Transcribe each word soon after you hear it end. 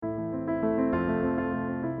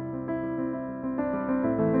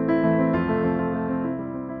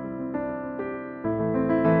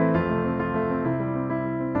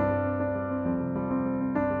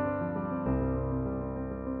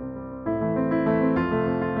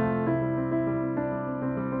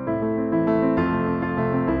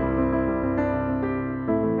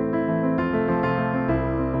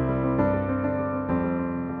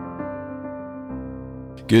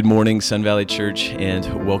Good morning, Sun Valley Church,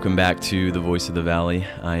 and welcome back to The Voice of the Valley.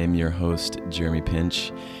 I am your host, Jeremy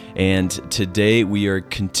Pinch, and today we are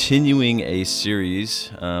continuing a series,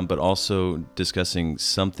 but also discussing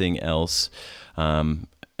something else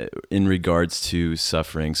in regards to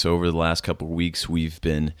suffering. So over the last couple of weeks, we've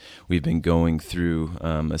been going through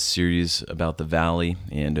a series about the valley,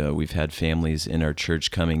 and we've had families in our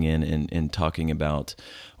church coming in and talking about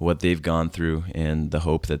what they've gone through and the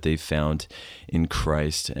hope that they've found in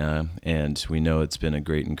Christ. And we know it's been a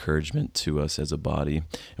great encouragement to us as a body,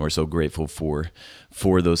 and we're so grateful for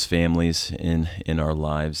those families in our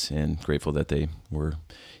lives, and grateful that they were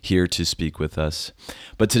here to speak with us.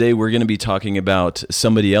 But today we're going to be talking about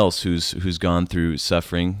somebody else who's gone through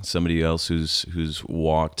suffering, somebody else who's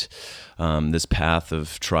walked this path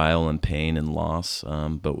of trial and pain and loss,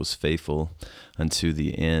 but was faithful unto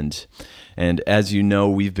the end. And as you know,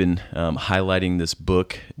 we've been highlighting this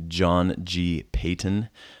book, John G. Paton,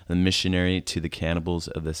 The Missionary to the Cannibals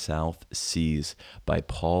of the South Seas by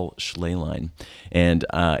Paul Schlelein. And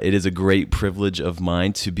it is a great privilege of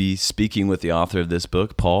mine to be speaking with the author of this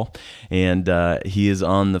book, Paul, and he is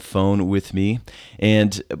on the phone with me.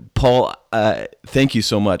 And Paul, thank you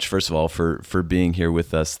so much, first of all, for being here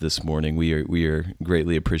with us this morning. We are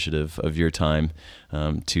greatly appreciative of your time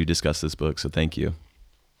to discuss this book, so thank you.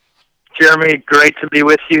 Jeremy, great to be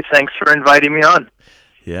with you. Thanks for inviting me on.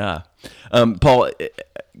 Yeah. Paul,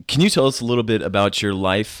 can you tell us a little bit about your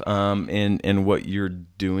life and what you're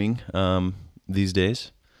doing these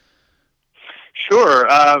days? Sure.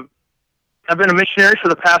 I've been a missionary for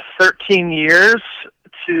the past 13 years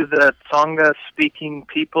to the Tonga-speaking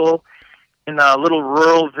people in a little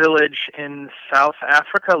rural village in South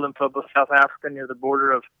Africa, Limpopo, South Africa, near the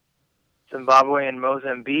border of Zimbabwe and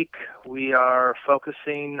Mozambique. We are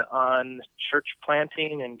focusing on church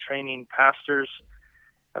planting and training pastors.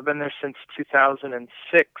 I've been there since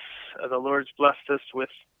 2006. The Lord's blessed us with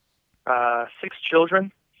 6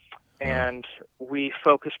 children, and we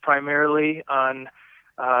focus primarily on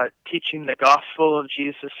teaching the gospel of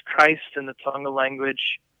Jesus Christ in the Tonga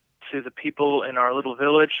language to the people in our little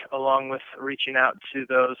village, along with reaching out to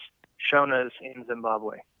those Shonas in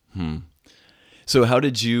Zimbabwe. So how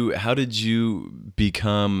did you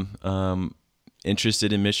become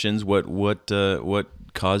interested in missions? What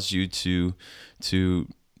caused you to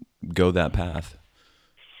go that path?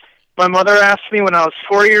 My mother asked me when I was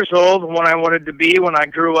 4 years old what I wanted to be when I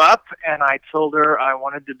grew up, and I told her I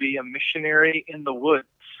wanted to be a missionary in the woods.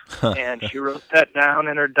 And she wrote that down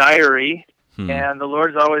in her diary, and the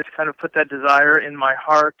Lord's always kind of put that desire in my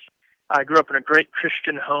heart. I grew up in a great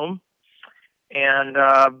Christian home, and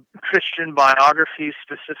Christian biographies,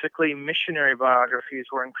 specifically missionary biographies,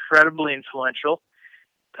 were incredibly influential.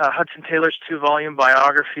 Hudson Taylor's 2-volume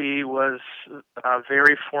biography was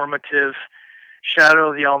very formative.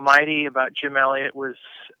 Shadow of the Almighty about Jim Elliot was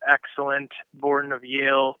excellent. Borden of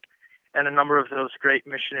Yale, and a number of those great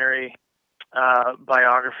missionary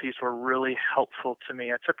biographies were really helpful to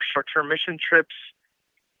me. I took short-term mission trips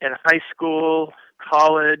in high school,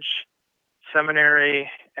 college, seminary,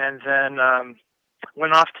 and then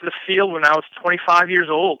went off to the field when I was 25 years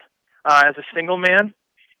old as a single man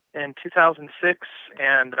in 2006,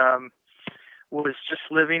 and was just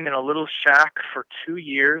living in a little shack for 2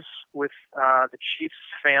 years with the chief's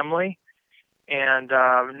family, and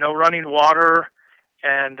no running water,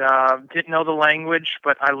 and didn't know the language,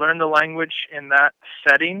 but I learned the language in that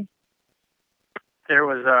setting. There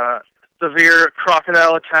was a severe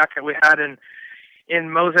crocodile attack that we had in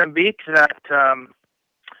Mozambique that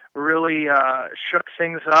really shook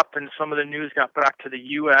things up, and some of the news got back to the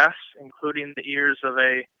U.S., including the ears of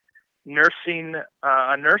a nurse and a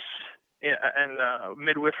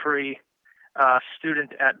midwifery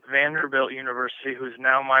student at Vanderbilt University, who's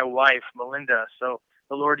now my wife, Melinda. So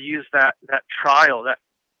the Lord used that trial,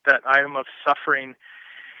 that item of suffering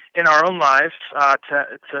in our own lives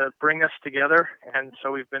to bring us together, and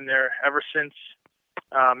so we've been there ever since,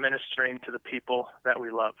 ministering to the people that we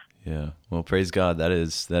love. Yeah, well, praise God. That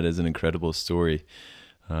is an incredible story.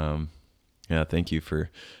 Yeah, thank you for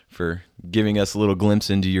giving us a little glimpse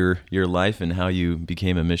into your life and how you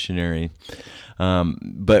became a missionary.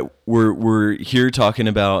 But we're here talking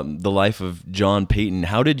about the life of John Paton.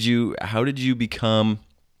 How did you become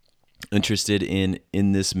interested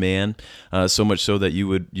in this man, so much so that you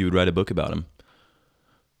would write a book about him?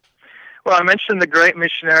 Well, I mentioned the great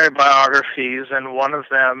missionary biographies, and one of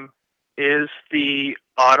them is the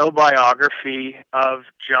autobiography of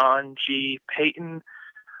John G. Paton,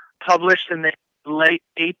 published in the late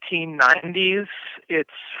 1890s.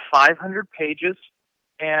 It's 500 pages,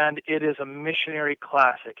 and it is a missionary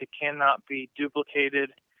classic. It cannot be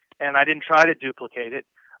duplicated, and I didn't try to duplicate it.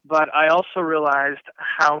 but I also realized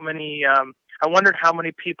I wondered how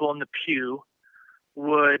many people in the pew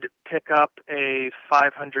would pick up a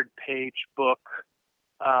 500-page book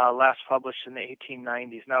last published in the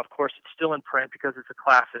 1890s. Now, of course, it's still in print because it's a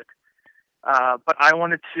classic. But I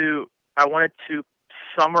wanted to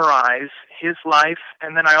summarize his life,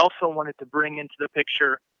 and then I also wanted to bring into the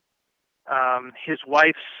picture his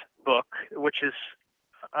wife's book, which is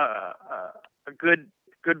a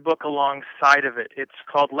good book alongside of it. It's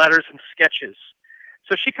called Letters and Sketches.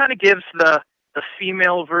 So she kind of gives the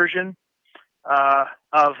female version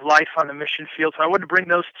of life on the mission field. So I wanted to bring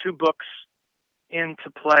those two books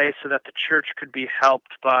into play so that the church could be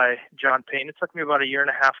helped by John Paton. It took me about a year and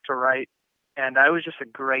a half to write, and it was just a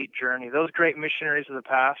great journey. Those great missionaries of the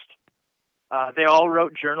past, they all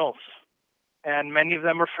wrote journals, and many of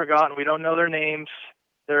them are forgotten. We don't know their names.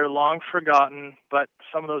 They're long forgotten, but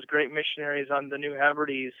some of those great missionaries on the New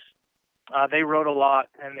Hebrides, they wrote a lot,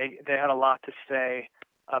 and they had a lot to say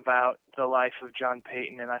about the life of John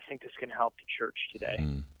Paton, and I think this can help the church today.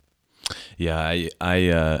 Mm. Yeah,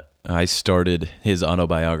 I started his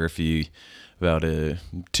autobiography about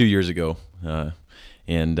 2 years ago,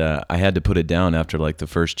 and I had to put it down after like the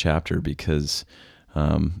first chapter because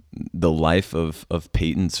the life of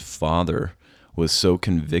Paton's father was so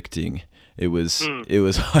convicting. It was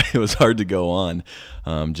hard to go on.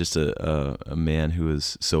 Just a man who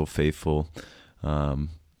was so faithful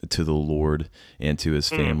to the Lord and to his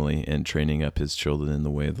family, and training up his children in the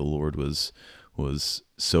way of the Lord was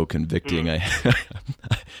so convicting.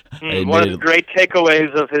 One of the great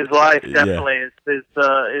takeaways of his life definitely is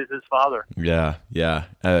his father. Yeah.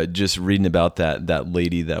 Just reading about that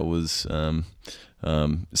lady that was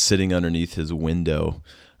sitting underneath his window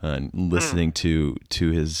and listening to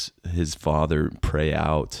his father pray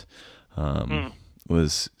out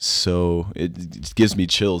was so. It gives me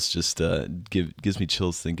chills. Gives me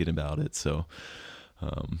chills thinking about it. So,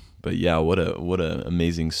 but yeah, what a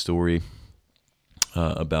amazing story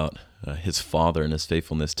about his father and his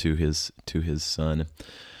faithfulness to his son.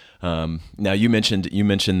 Now you mentioned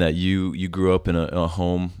that you grew up in a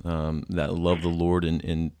home that loved the Lord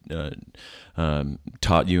and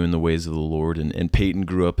taught you in the ways of the Lord, and Paton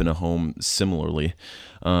grew up in a home similarly.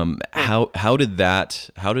 How did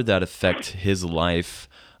that affect his life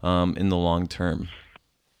in the long term?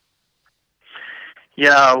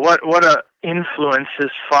 Yeah, what a influence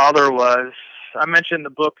his father was. I mentioned in the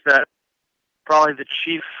book that probably the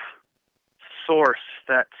chief source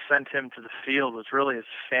that sent him to the field was really his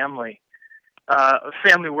family.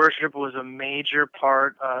 Family worship was a major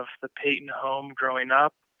part of the Paton home growing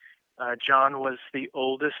up. John was the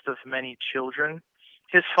oldest of many children.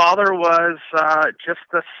 His father was just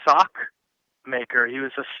a sock maker. He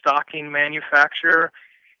was a stocking manufacturer.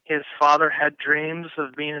 His father had dreams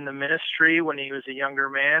of being in the ministry when he was a younger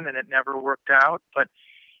man, and it never worked out. But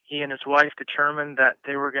he and his wife determined that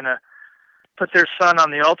they were going to put their son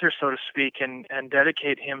on the altar, so to speak, and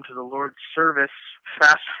dedicate him to the Lord's service.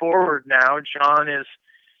 Fast forward now, John is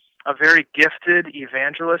a very gifted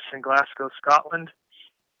evangelist in Glasgow, Scotland.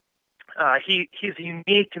 He's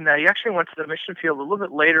unique in that he actually went to the mission field a little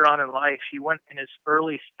bit later on in life. He went in his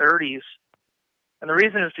early 30s, and the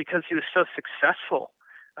reason is because he was so successful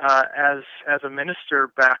as a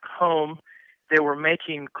minister back home. They were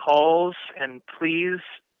making calls and pleas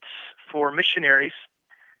for missionaries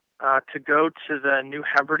to go to the New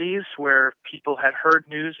Hebrides, where people had heard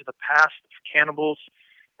news of the past of cannibals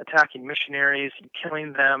attacking missionaries and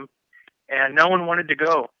killing them, and no one wanted to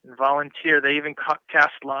go and volunteer. They even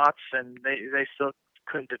cast lots, and they still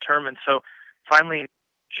couldn't determine. So finally,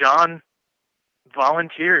 John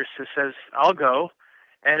volunteers. Who says, "I'll go,"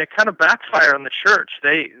 and it kind of backfired on the church.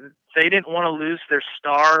 They didn't want to lose their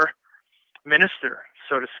star minister,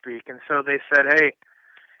 so to speak, and so they said, "Hey,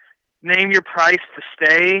 name your price to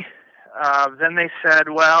stay." Then they said,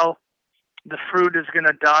 "Well, the fruit is going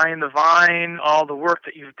to die in the vine. All the work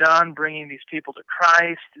that you've done bringing these people to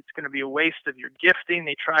Christ, it's going to be a waste of your gifting."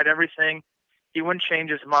 They tried everything. He wouldn't change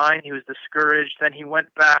his mind. He was discouraged. Then he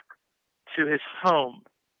went back to his home,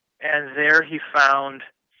 and there he found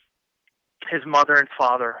his mother and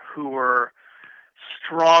father, who were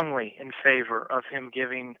strongly in favor of him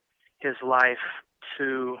giving his life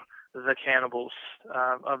to the cannibals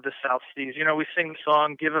of the South Seas. You know, we sing the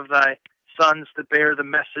song, "Give of thy sons to bear the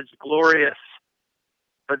message glorious,"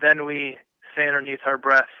 but then we say underneath our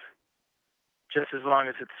breath, "just as long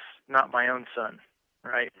as it's not my own son,"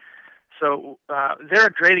 right? So they're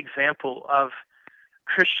a great example of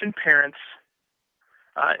Christian parents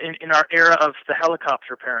in our era of the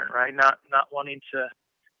helicopter parent, right? Not wanting to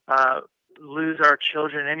lose our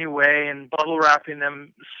children anyway, and bubble wrapping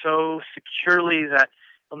them so securely that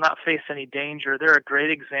will not face any danger. They're a great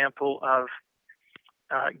example of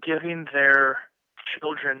giving their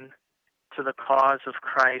children to the cause of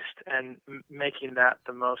Christ and making that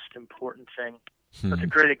the most important thing. That's a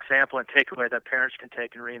great example and takeaway that parents can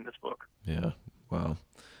take and read in this book. Yeah. Wow.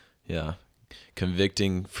 Yeah.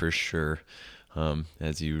 Convicting for sure.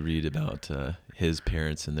 As you read about his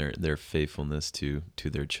parents and their faithfulness to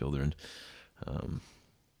their children.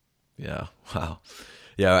 Yeah. Wow.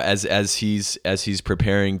 Yeah. As he's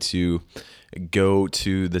preparing to go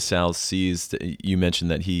to the South Seas, you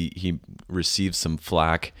mentioned that he received some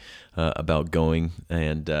flack about going,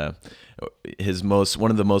 and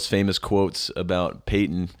one of the most famous quotes about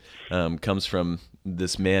Paton comes from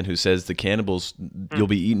this man who says you'll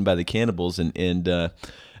be eaten by the cannibals, and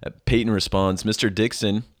Paton responds, "Mr.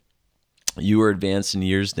 Dixon, you are advanced in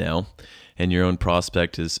years now, and your own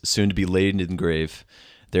prospect is soon to be laid in the grave,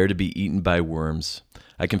 there to be eaten by worms.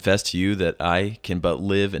 I confess to you that I can but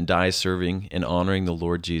live and die serving and honoring the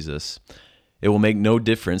Lord Jesus. It will make no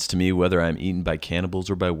difference to me whether I am eaten by cannibals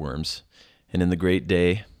or by worms. And in the great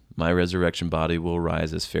day, my resurrection body will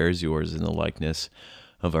rise as fair as yours in the likeness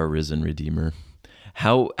of our risen Redeemer."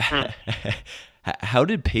 How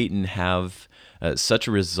did Paton have such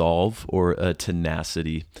a resolve or a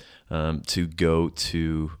tenacity to go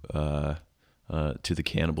to the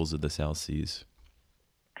cannibals of the South Seas?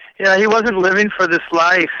 Yeah, he wasn't living for this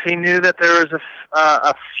life. He knew that there was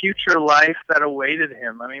a future life that awaited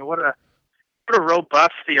him. I mean, what a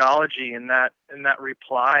robust theology in that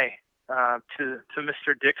reply to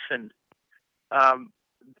Mr. Dixon.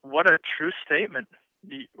 What a true statement.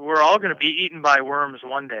 We're all going to be eaten by worms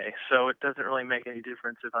one day, so it doesn't really make any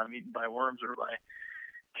difference if I'm eaten by worms or by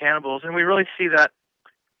cannibals. And we really see that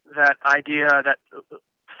idea, that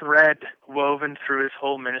thread woven through his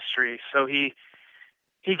whole ministry. So he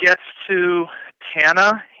gets to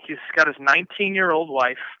Tana. He's got his 19-year-old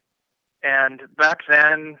wife, and back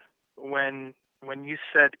then, when you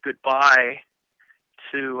said goodbye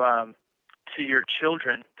to your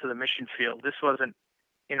children to the mission field, this wasn't,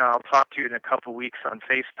 I'll talk to you in a couple weeks on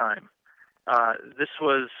FaceTime. This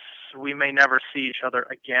was, we may never see each other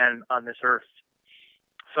again on this earth.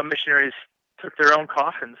 Some missionaries took their own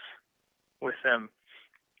coffins with them.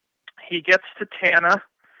 He gets to Tana.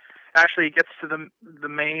 Actually, he gets to the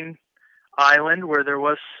main island where there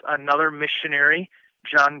was another missionary,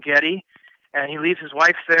 John Getty, and he leaves his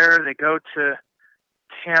wife there. They go to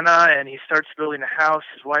Tana, and he starts building a house.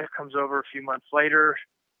 His wife comes over a few months later,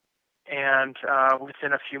 and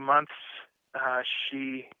within a few months,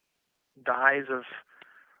 she dies of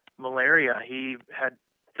malaria. He had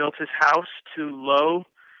built his house too low,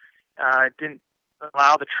 didn't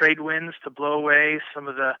allow the trade winds to blow away some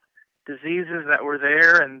of the diseases that were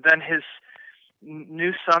there, and then his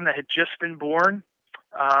new son that had just been born,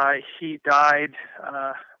 he died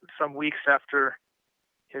some weeks after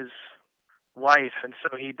his wife, and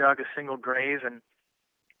so he dug a single grave and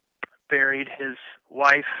buried his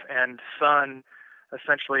wife and son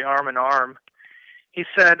essentially arm in arm. He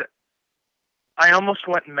said, "I almost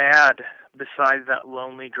went mad beside that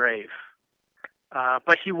lonely grave."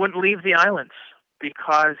 But he wouldn't leave the islands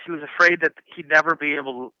because he was afraid that he'd never be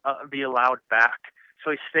able to be allowed back.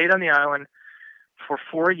 So he stayed on the island for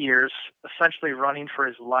 4 years, essentially running for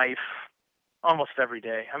his life almost every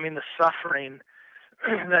day. I mean, the suffering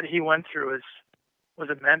that he went through was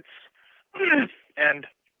immense. And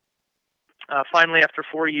finally, after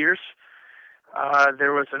 4 years,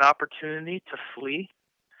 there was an opportunity to flee.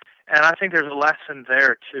 And I think there's a lesson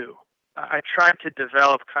there, too. I tried to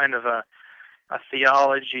develop kind of a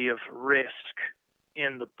theology of risk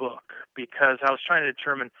in the book because I was trying to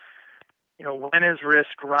determine, when is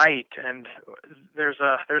risk right? And there's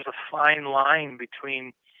a fine line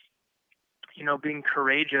between, being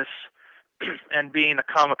courageous and being a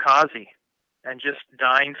kamikaze and just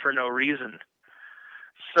dying for no reason.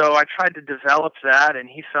 So I tried to develop that, and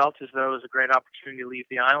he felt as though it was a great opportunity to leave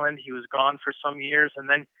the island. He was gone for some years, and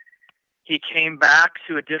then he came back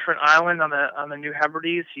to a different island on the New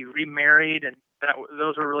Hebrides. He remarried, and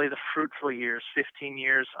those were really the fruitful years, 15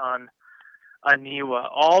 years on Aniwa.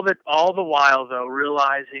 All the while, though,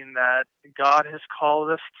 realizing that God has called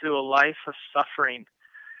us to a life of suffering.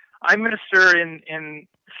 I minister in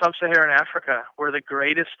sub-Saharan Africa, where the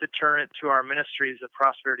greatest deterrent to our ministry is the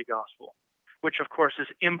prosperity gospel, which, of course, is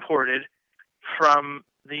imported from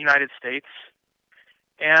the United States.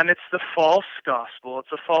 And it's the false gospel.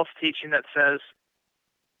 It's a false teaching that says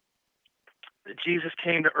that Jesus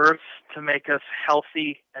came to earth to make us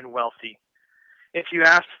healthy and wealthy. If you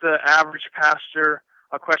ask the average pastor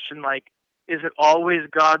a question like, is it always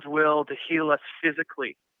God's will to heal us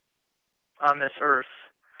physically on this earth?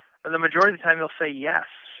 The majority of the time they'll say yes.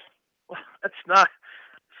 That's not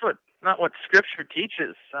what Scripture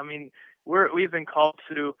teaches. I mean, we've been called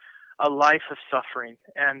to a life of suffering,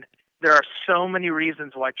 and there are so many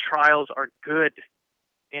reasons why trials are good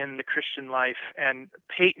in the Christian life. And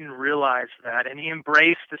Paton realized that, and he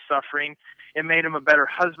embraced the suffering. It made him a better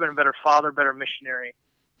husband, a better father, a better missionary,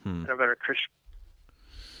 and a better Christian.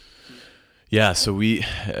 Yeah, so we,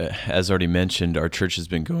 as already mentioned, our church has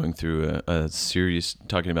been going through a series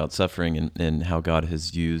talking about suffering and how God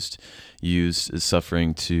has used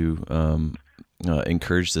suffering to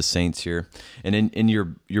encourage the saints here. And in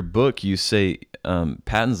your book, you say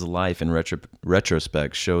Paton's life in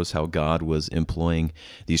retrospect shows how God was employing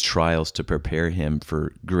these trials to prepare him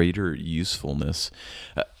for greater usefulness.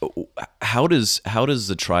 How does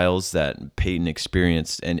the trials that Paton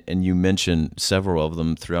experienced, and you mentioned several of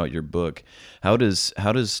them throughout your book, how does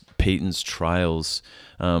Paton's trials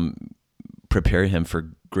prepare him for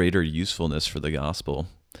greater usefulness for the gospel?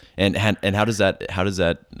 And how does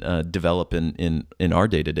that develop in our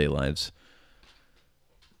day-to-day lives?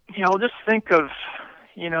 Yeah, I'll just think of,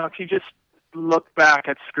 if you just look back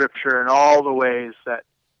at Scripture and all the ways that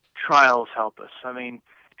trials help us. I mean,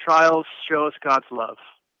 trials show us God's love,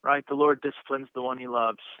 right? The Lord disciplines the one he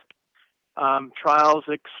loves. Trials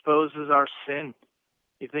exposes our sin.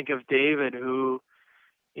 You think of David, who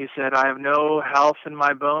he said, I have no health in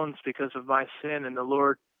my bones because of my sin, and the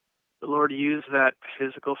Lord used that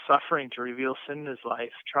physical suffering to reveal sin in his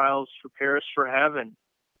life. Trials prepare us for heaven.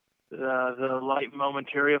 The light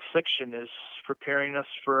momentary affliction is preparing us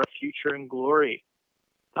for a future in glory.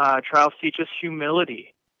 Trials teach us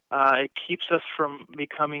humility. It keeps us from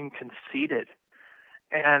becoming conceited.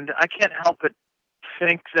 And I can't help but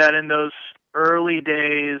think that in those early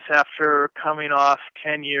days, after coming off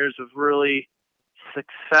 10 years of really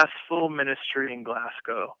successful ministry in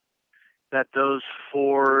Glasgow, that those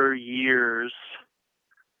 4 years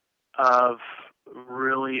of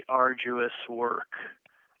really arduous work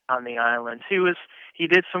on the islands, he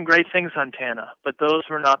did some great things on Tanna, but those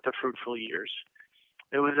were not the fruitful years.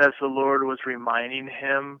 It was as the Lord was reminding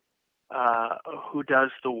him who does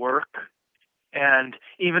the work. And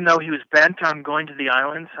even though he was bent on going to the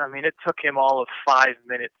islands, I mean, it took him all of 5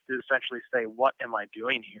 minutes to essentially say, what am I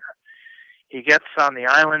doing here? He gets on the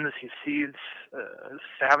islands, he sees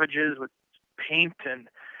savages with paint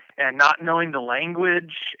and not knowing the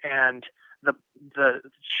language, and the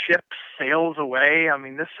ship sails away. I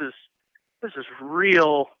mean, this is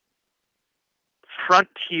real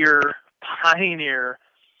frontier pioneer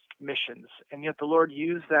missions, and yet the Lord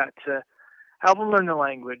used that to help him learn the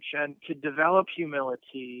language and to develop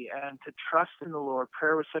humility and to trust in the Lord.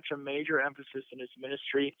 Prayer was such a major emphasis in his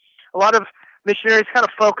ministry. A lot of missionaries kind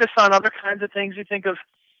of focus on other kinds of things. You think of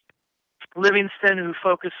Livingston, who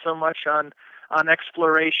focused so much on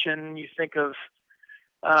exploration. You think of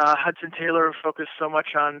Hudson Taylor, who focused so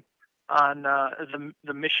much on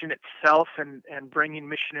the mission itself and bringing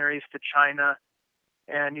missionaries to China.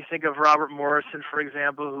 And you think of Robert Morrison, for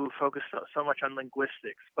example, who focused so much on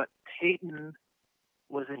linguistics. But Paton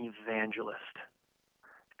was an evangelist.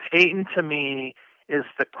 Paton, to me, is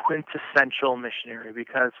the quintessential missionary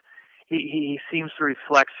because he seems to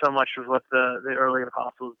reflect so much of what the early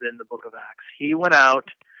apostles did in the book of Acts. He went out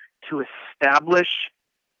to establish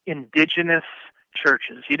indigenous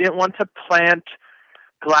churches. He didn't want to plant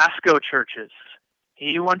Glasgow churches.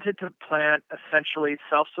 He wanted to plant essentially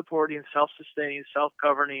self-supporting, self-sustaining,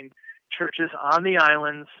 self-governing churches on the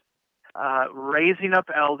islands, raising up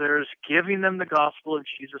elders, giving them the gospel of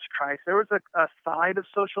Jesus Christ. There was a side of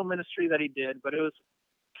social ministry that he did, but it was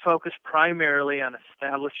focused primarily on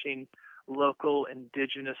establishing local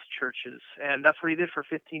indigenous churches. And that's what he did for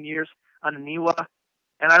 15 years on Aniwa.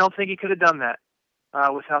 And I don't think he could have done that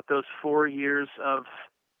without those 4 years of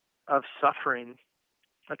suffering.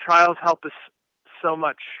 The trials help us so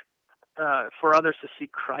much for others to see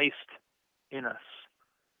Christ in us.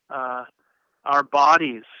 Our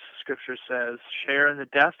bodies, Scripture says, share in the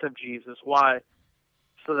death of Jesus. Why?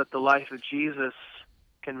 So that the life of Jesus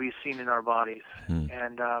can be seen in our bodies.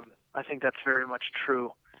 And I think that's very much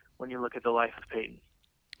true when you look at the life of Paton.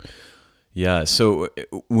 Yeah. So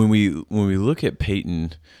when we look at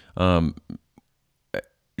Paton,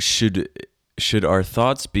 should our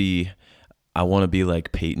thoughts be, I want to be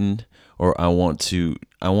like Paton, or I want to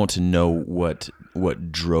know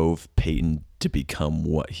what drove Paton to become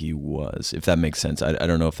what he was, if that makes sense? I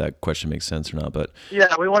don't know if that question makes sense or not, but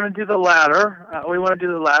yeah, we want to do the latter.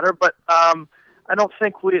 But I don't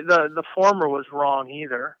think the former was wrong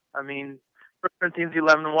either. I mean, 1 Corinthians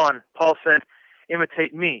 11:1, Paul said,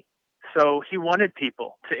 "Imitate me." So he wanted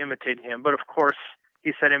people to imitate him, but of course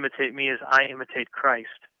he said, "Imitate me as I imitate Christ."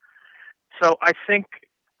 So I think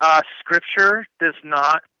Scripture does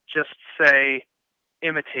not just say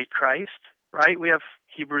imitate Christ, right? We have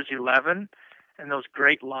Hebrews 11 and those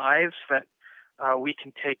great lives that we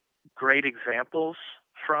can take great examples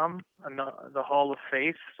from in the Hall of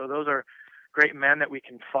Faith. So those are great men that we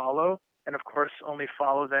can follow, and of course only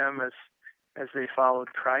follow them as they followed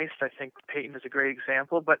Christ. I think Paton is a great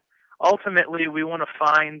example, but ultimately we want to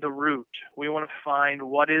find the root. We want to find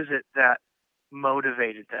what is it that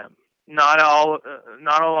motivated them. Not all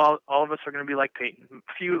of us are going to be like Paton.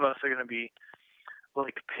 Few of us are going to be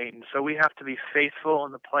like Paton. So we have to be faithful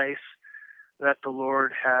in the place that the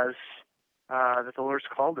Lord has, that the Lord's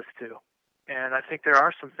called us to. And I think there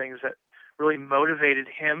are some things that really motivated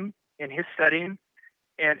him in his setting.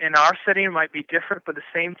 And in our setting, it might be different, but the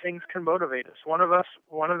same things can motivate us. One of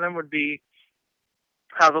them would be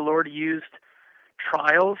how the Lord used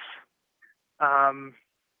trials to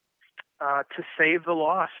save the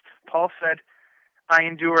lost. Paul said, I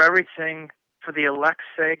endure everything for the elect's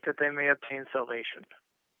sake, that they may obtain salvation.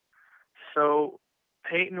 So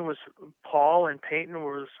Paul and Paton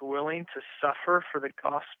was willing to suffer for the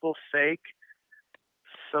gospel's sake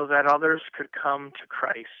so that others could come to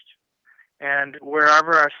Christ. And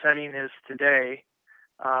wherever our setting is today,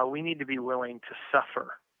 we need to be willing to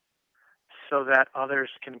suffer so that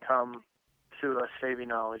others can come to a saving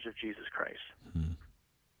knowledge of Jesus Christ.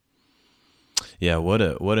 Yeah, what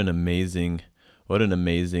an amazing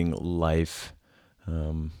life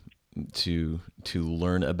to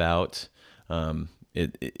learn about.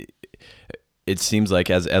 It seems like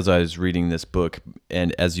as I was reading this book,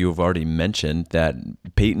 and as you have already mentioned, that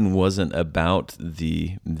Paton wasn't about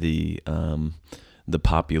the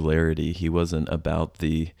popularity. He wasn't about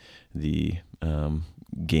the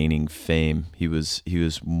gaining fame. He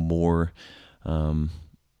was more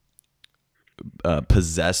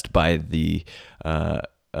possessed by the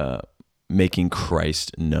making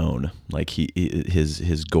Christ known. Like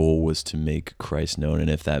his goal was to make Christ known, and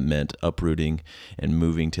if that meant uprooting and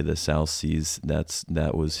moving to the South Seas,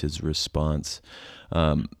 that was his response.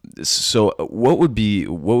 So what would be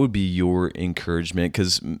your encouragement?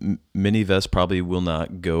 Because many of us probably will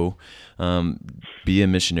not go be a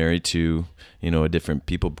missionary to a different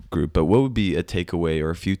people group. But what would be a takeaway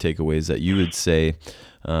or a few takeaways that you would say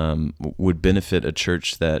would benefit a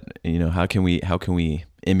church? That how can we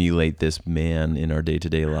emulate this man in our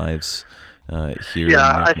day-to-day lives here?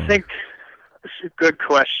 Yeah, I think it's a good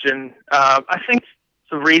question. I think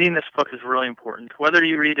reading this book is really important. Whether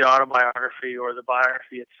you read the autobiography or the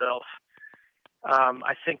biography itself,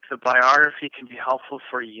 I think the biography can be helpful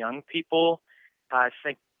for young people. I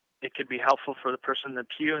think it could be helpful for the person in the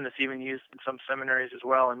pew, and it's even used in some seminaries as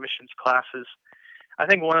well in missions classes. I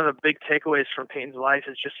think one of the big takeaways from Paton's life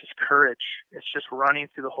is just his courage. It's just running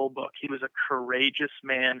through the whole book. He was a courageous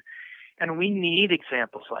man, and we need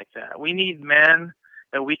examples like that. We need men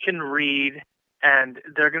that we can read, and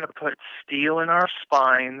they're going to put steel in our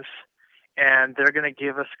spines, and they're going to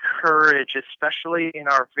give us courage, especially in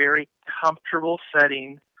our very comfortable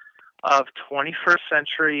setting of 21st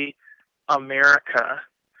century America,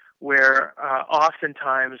 where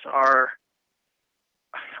oftentimes our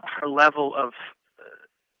level of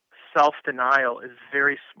self-denial is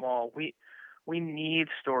very small. We need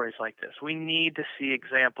stories like this. We need to see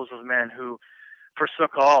examples of men who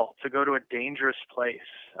forsook all to go to a dangerous place,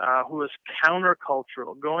 who was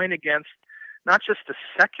countercultural, going against not just the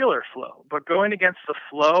secular flow, but going against the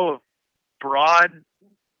flow of broad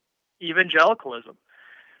evangelicalism.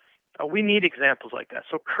 We need examples like that.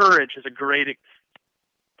 So courage is a great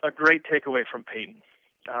takeaway from Paton.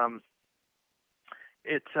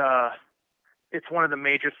 It's one of the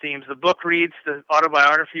major themes. The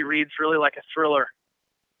autobiography reads really like a thriller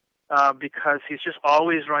because he's just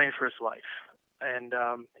always running for his life. And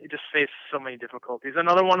he just faced so many difficulties.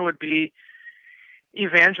 Another one would be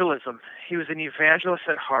evangelism. He was an evangelist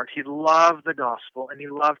at heart. He loved the gospel, and he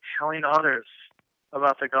loved telling others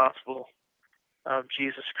about the gospel of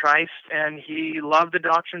Jesus Christ, and he loved the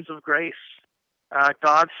doctrines of grace.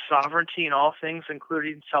 God's sovereignty in all things,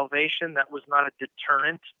 including salvation, that was not a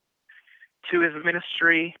deterrent to his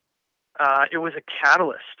ministry. It was a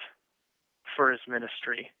catalyst for his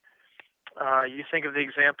ministry. You think of the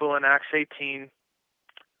example in Acts 18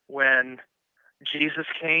 when Jesus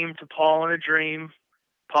came to Paul in a dream.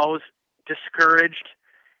 Paul was discouraged,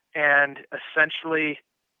 and essentially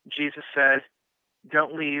Jesus said,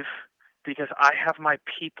 "Don't leave, because I have my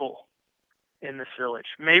people in this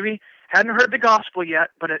village." Maybe hadn't heard the gospel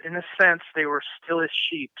yet, but in a sense they were still his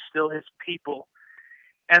sheep, still his people.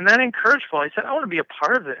 And then encouraged Paul. He said, "I want to be a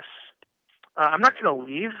part of this. I'm not going to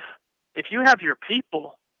leave. If you have your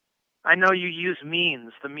people, I know you use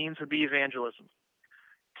means. The means would be evangelism,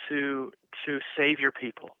 to save your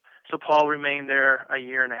people. So Paul remained there a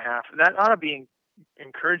year and a half. That ought to be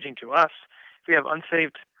encouraging to us. If we have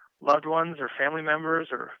unsaved loved ones or family members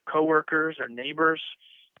or coworkers or neighbors,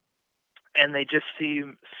 and they just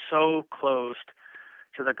seem so closed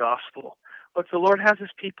to the gospel. Look, the Lord has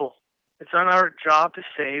his people. It's not our job to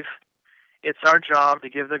save. It's our job to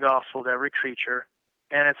give the gospel to every creature,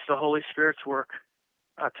 and it's the Holy Spirit's work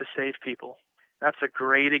to save people. That's a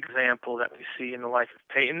great example that we see in the life of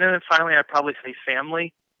Paton. And then finally, I'd probably say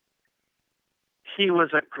family. He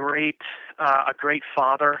was a great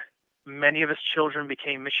father. Many of his children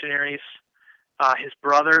became missionaries. His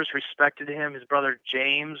brothers respected him. His brother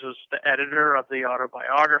James was the editor of the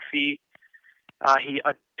autobiography. He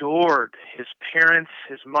adored his parents,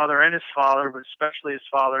 his mother, and his father, but especially his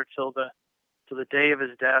father till the day of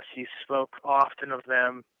his death. He spoke often of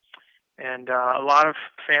them. And a lot of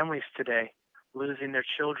families today losing their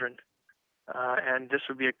children. And this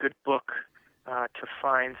would be a good book to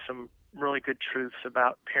find some really good truths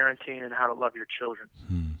about parenting and how to love your children.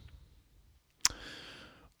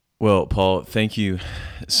 Well, Paul, thank you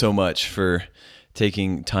so much for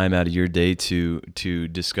taking time out of your day to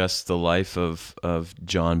discuss the life of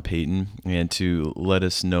John Paton and to let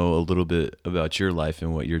us know a little bit about your life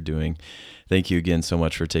and what you're doing. Thank you again so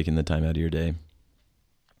much for taking the time out of your day.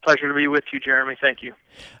 Pleasure to be with you, Jeremy. Thank you.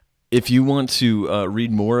 If you want to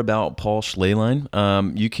read more about Paul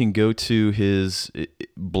Schlelein, you can go to his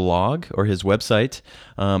blog or his website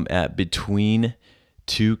at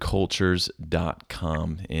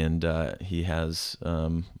betweentwocultures.com, and he has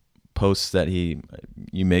posts that you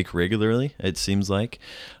make regularly, it seems like,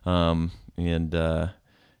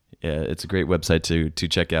 yeah, it's a great website to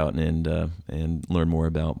check out and learn more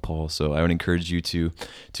about Paul. So I would encourage you to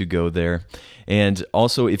go there. And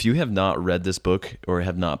also, if you have not read this book or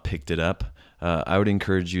have not picked it up, I would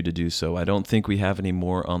encourage you to do so. I don't think we have any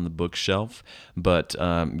more on the bookshelf, but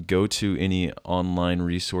go to any online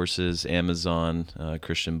resources, Amazon,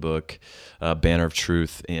 Christian Book, Banner of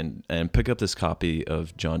Truth, and pick up this copy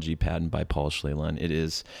of John G. Paton by Paul Schlelein.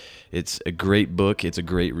 It's a great book, it's a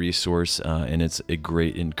great resource, and it's a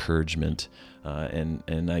great encouragement.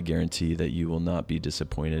 And I guarantee that you will not be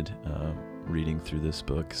disappointed reading through this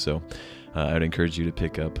book. So I would encourage you to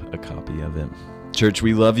pick up a copy of it. Church,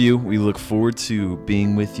 we love you. We look forward to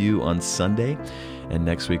being with you on Sunday and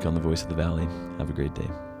next week on The Voice of the Valley. Have a great day.